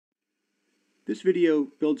This video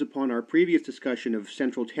builds upon our previous discussion of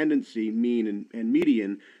central tendency, mean, and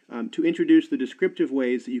median to introduce the descriptive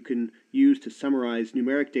ways that you can use to summarize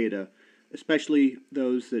numeric data, especially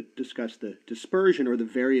those that discuss the dispersion or the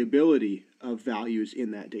variability of values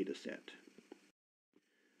in that data set.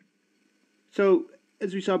 So,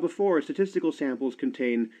 as we saw before, statistical samples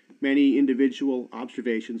contain many individual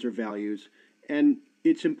observations or values, and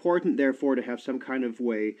it's important, therefore, to have some kind of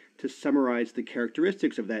way to summarize the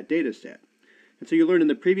characteristics of that data set. And so you learned in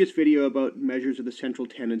the previous video about measures of the central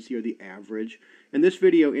tendency or the average, and this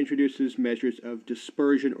video introduces measures of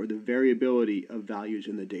dispersion or the variability of values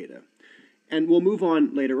in the data. And we'll move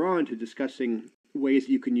on later on to discussing ways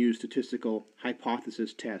that you can use statistical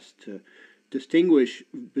hypothesis tests to distinguish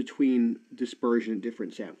between dispersion in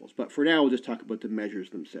different samples. But for now, we'll just talk about the measures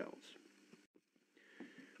themselves.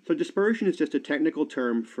 So dispersion is just a technical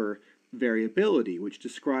term for variability, which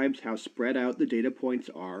describes how spread out the data points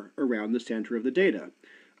are around the center of the data,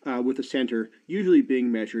 with the center usually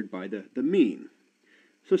being measured by the mean.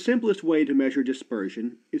 So the simplest way to measure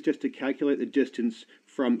dispersion is just to calculate the distance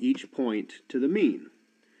from each point to the mean.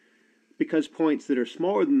 Because points that are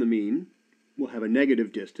smaller than the mean will have a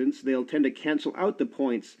negative distance, they'll tend to cancel out the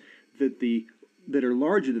points that are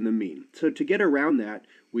larger than the mean. So to get around that,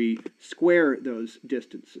 we square those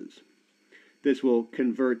distances. This will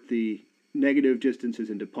convert the negative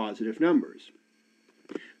distances into positive numbers.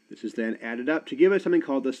 This is then added up to give us something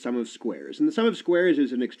called the sum of squares. And the sum of squares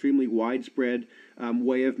is an extremely widespread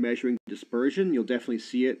way of measuring dispersion. You'll definitely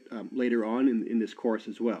see it later on in this course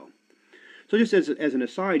as well. So just as an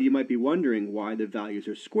aside, you might be wondering why the values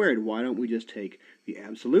are squared. Why don't we just take the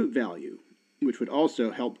absolute value, which would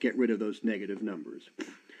also help get rid of those negative numbers?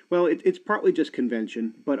 Well, it's partly just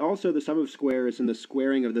convention, but also the sum of squares and the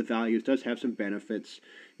squaring of the values does have some benefits.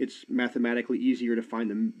 It's mathematically easier to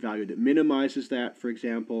find the value that minimizes that, for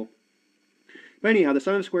example. But anyhow, the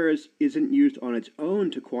sum of squares isn't used on its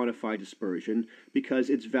own to quantify dispersion because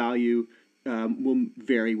its value will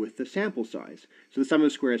vary with the sample size. So the sum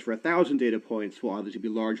of squares for 1,000 data points will obviously be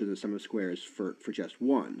larger than the sum of squares for just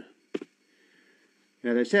one.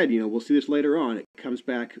 And as I said, we'll see this later on. It comes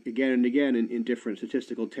back again and again in different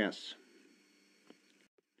statistical tests.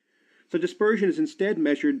 So dispersion is instead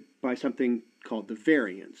measured by something called the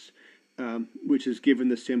variance, which is given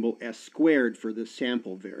the symbol s squared for the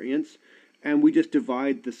sample variance. And we just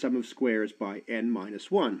divide the sum of squares by n minus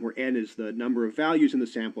 1, where n is the number of values in the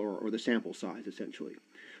sample, or the sample size, essentially.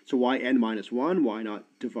 So why n minus 1? Why not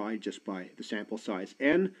divide just by the sample size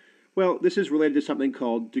n? Well, this is related to something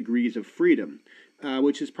called degrees of freedom,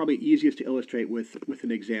 which is probably easiest to illustrate with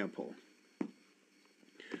an example.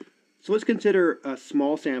 So let's consider a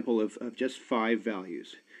small sample of just 5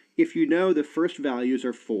 values. If you know the first values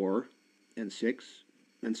are 4 and 6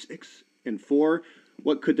 and 6 and 4,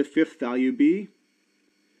 what could the fifth value be?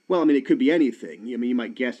 Well, it could be anything. You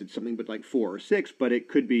might guess it's something but like 4 or 6, but it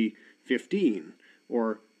could be 15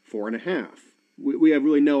 or 4.5. We have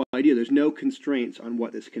really no idea. There's no constraints on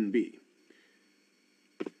what this can be.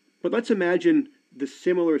 But let's imagine the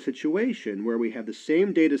similar situation where we have the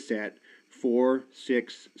same data set, 4,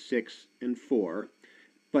 6, 6, and 4,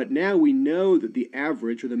 but now we know that the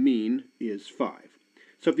average, or the mean, is 5.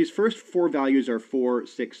 So if these first 4 values are 4,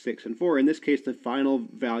 6, 6, and 4, in this case the final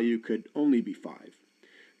value could only be 5.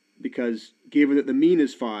 Because given that the mean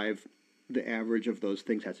is 5, the average of those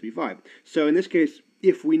things has to be 5. So in this case,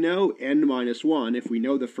 if we know n minus 1, if we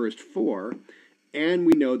know the first 4, and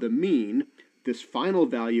we know the mean, this final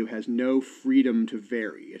value has no freedom to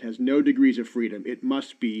vary. It has no degrees of freedom. It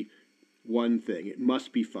must be one thing. It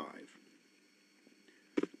must be 5.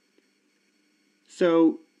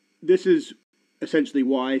 So this is essentially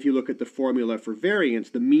why, if you look at the formula for variance,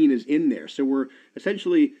 the mean is in there. So we're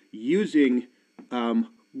essentially using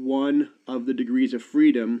one of the degrees of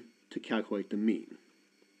freedom to calculate the mean.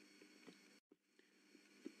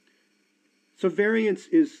 So variance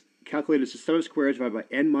is calculated as the sum of squares divided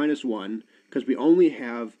by n minus 1, because we only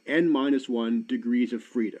have n minus 1 degrees of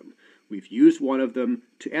freedom. We've used one of them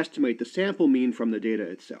to estimate the sample mean from the data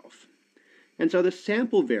itself. And so the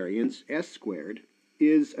sample variance, s squared,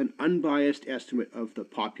 is an unbiased estimate of the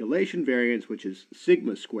population variance, which is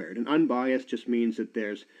sigma squared. And unbiased just means that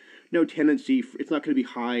there's no tendency, it's not going to be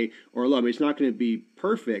high or low. It's not going to be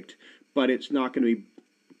perfect, but it's not going to be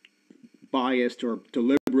biased or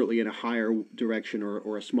deliberately in a higher direction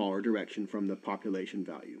or a smaller direction from the population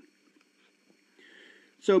value.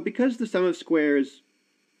 So because the sum of squares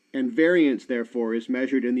and variance, therefore, is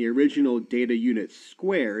measured in the original data units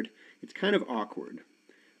squared, it's kind of awkward.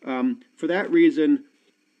 For that reason,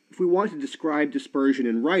 if we want to describe dispersion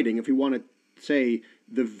in writing, if we want to say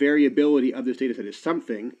the variability of this data set is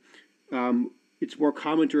something, it's more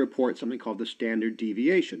common to report something called the standard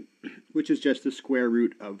deviation, which is just the square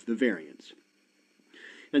root of the variance.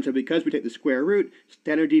 And so because we take the square root,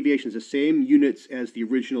 standard deviation is the same units as the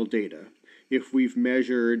original data. If we've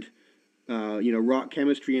measured rock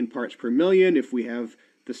chemistry in parts per million, if we have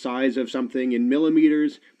the size of something in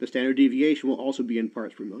millimeters, the standard deviation will also be in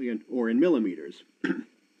parts per million or in millimeters.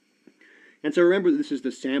 And so remember, this is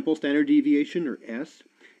the sample standard deviation, or S,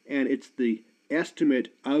 and it's the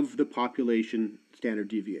estimate of the population standard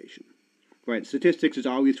deviation. Right? Statistics is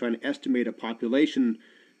always trying to estimate a population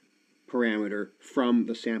parameter from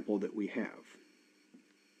the sample that we have.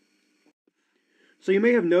 So you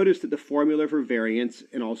may have noticed that the formula for variance,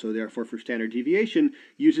 and also therefore for standard deviation,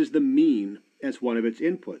 uses the mean as one of its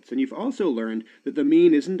inputs. And you've also learned that the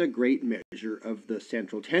mean isn't a great measure of the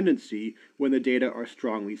central tendency when the data are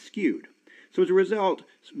strongly skewed. So as a result,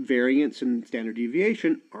 variance and standard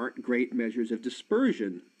deviation aren't great measures of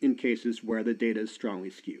dispersion in cases where the data is strongly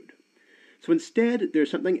skewed. So instead,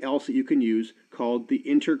 there's something else that you can use called the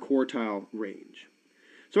interquartile range.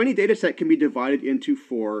 So any data set can be divided into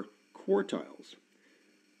 4 quartiles.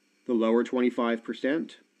 The lower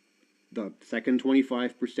 25%, the second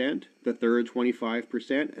 25%, the third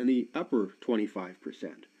 25%, and the upper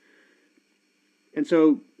 25%. And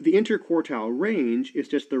so the interquartile range is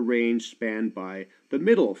just the range spanned by the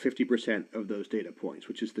middle 50% of those data points,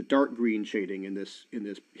 which is the dark green shading in this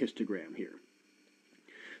histogram here.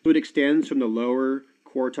 So it extends from the lower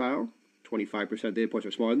quartile, 25% of data points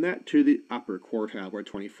are smaller than that, to the upper quartile, where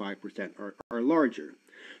 25% are larger.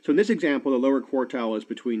 So in this example, the lower quartile is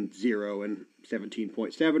between 0 and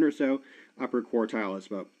 17.7 or so. Upper quartile is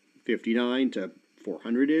about 59 to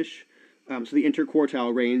 400-ish. So the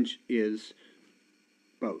interquartile range is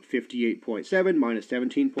about 58.7 minus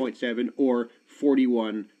 17.7, or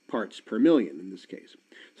 41 parts per million in this case.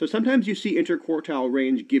 So sometimes you see interquartile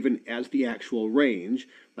range given as the actual range,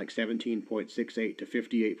 like 17.68 to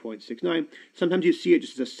 58.69. Sometimes you see it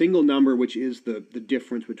just as a single number, which is the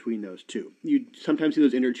difference between those two. You sometimes see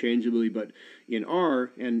those interchangeably, but in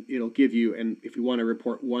R, and it'll give you, and if you want to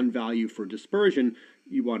report one value for dispersion,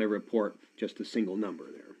 you want to report just a single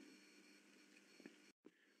number there.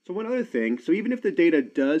 So one other thing, so even if the data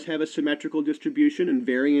does have a symmetrical distribution and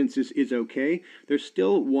variance is okay, there's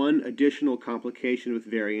still one additional complication with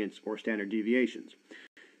variance or standard deviations.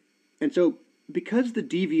 And so because the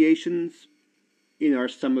deviations in our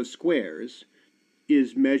sum of squares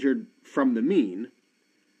is measured from the mean,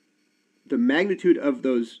 the magnitude of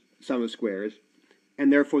those sum of squares,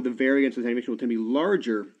 and therefore the variance of the deviation will tend to be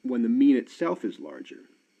larger when the mean itself is larger.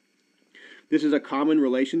 This is a common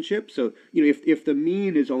relationship. So, if the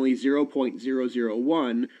mean is only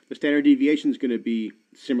 0.001, the standard deviation is going to be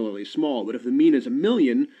similarly small. But if the mean is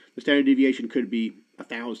 1,000,000, the standard deviation could be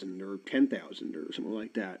 1,000 or 10,000 or something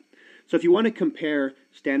like that. So if you want to compare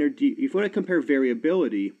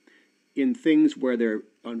variability in things where they're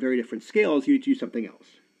on very different scales, you use something else.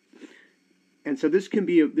 And so this can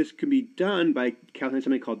be done by calculating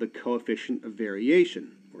something called the coefficient of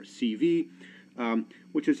variation, or CV,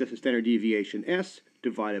 which is just a standard deviation S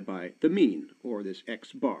divided by the mean, or this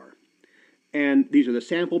x bar. And these are the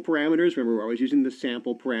sample parameters. Remember, we're always using the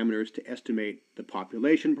sample parameters to estimate the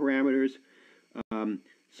population parameters.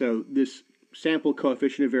 So this sample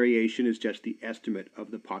coefficient of variation is just the estimate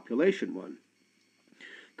of the population one.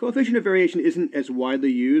 Coefficient of variation isn't as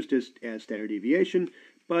widely used as standard deviation,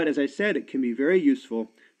 but as I said, it can be very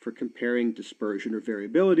useful for comparing dispersion or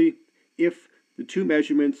variability if the two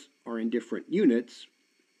measurements are in different units,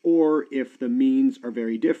 or if the means are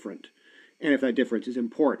very different, and if that difference is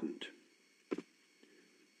important.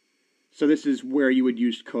 So this is where you would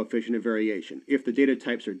use coefficient of variation. If the data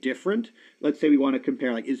types are different, let's say we want to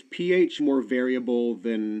compare, is pH more variable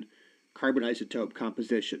than carbon isotope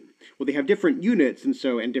composition? Well, they have different units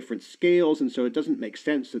and different scales, and so it doesn't make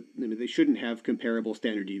sense that they shouldn't have comparable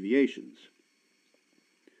standard deviations.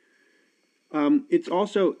 It's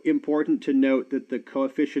also important to note that the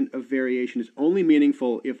coefficient of variation is only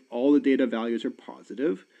meaningful if all the data values are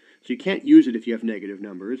positive. So you can't use it if you have negative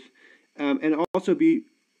numbers. And also be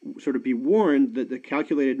warned that the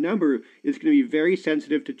calculated number is going to be very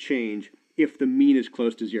sensitive to change if the mean is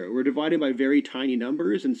close to 0. We're divided by very tiny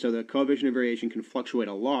numbers, and so the coefficient of variation can fluctuate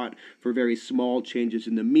a lot for very small changes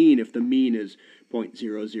in the mean if the mean is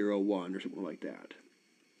 0.001 or something like that.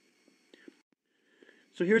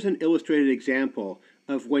 So here's an illustrated example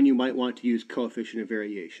of when you might want to use coefficient of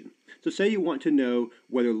variation. So say you want to know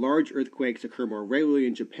whether large earthquakes occur more regularly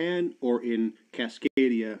in Japan or in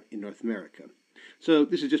Cascadia in North America. So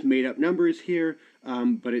this is just made up numbers here,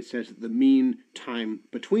 but it says that the mean time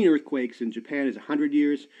between earthquakes in Japan is 100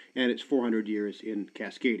 years, and it's 400 years in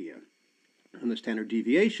Cascadia. And the standard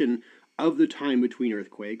deviation of the time between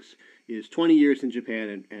earthquakes is 20 years in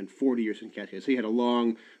Japan and 40 years in Cascade. So you had a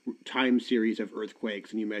long time series of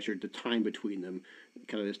earthquakes, and you measured the time between them,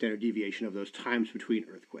 kind of the standard deviation of those times between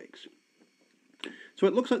earthquakes. So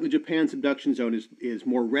it looks like the Japan subduction zone is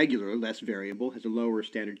more regular, less variable, has a lower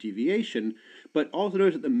standard deviation, but also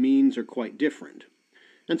notice that the means are quite different.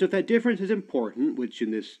 And so if that difference is important, which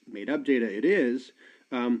in this made-up data it is,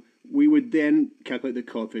 we would then calculate the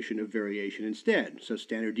coefficient of variation instead. So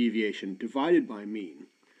standard deviation divided by mean.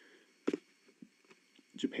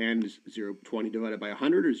 Japan is 0.20 divided by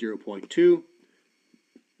 100, or 0.2.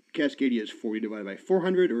 Cascadia is 40 divided by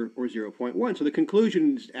 400, or 0.1. So the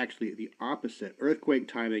conclusion is actually the opposite. Earthquake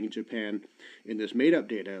timing in Japan in this made-up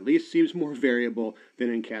data at least seems more variable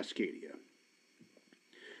than in Cascadia.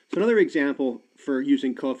 So another example for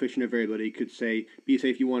using coefficient of variability could be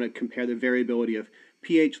if you want to compare the variability of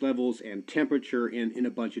pH levels and temperature in a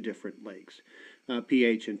bunch of different lakes.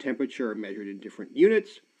 pH and temperature are measured in different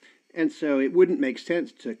units, and so it wouldn't make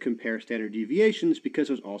sense to compare standard deviations because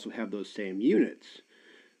those also have those same units.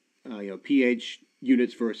 pH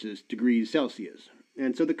units versus degrees Celsius.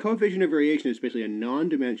 And so the coefficient of variation is basically a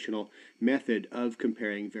non-dimensional method of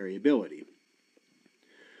comparing variability.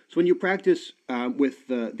 So when you practice with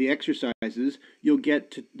the exercises, you'll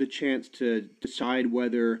get the chance to decide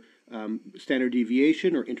whether standard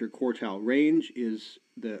deviation or interquartile range is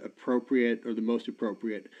the appropriate or the most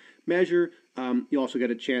appropriate measure. You also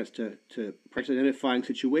get a chance to practice identifying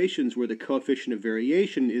situations where the coefficient of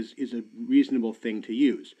variation is a reasonable thing to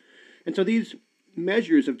use. And so these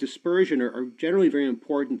measures of dispersion are generally very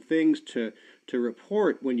important things to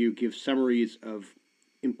report when you give summaries of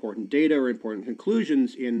important data or important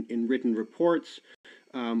conclusions in written reports,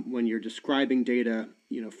 when you're describing data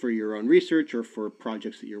for your own research or for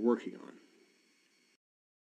projects that you're working on.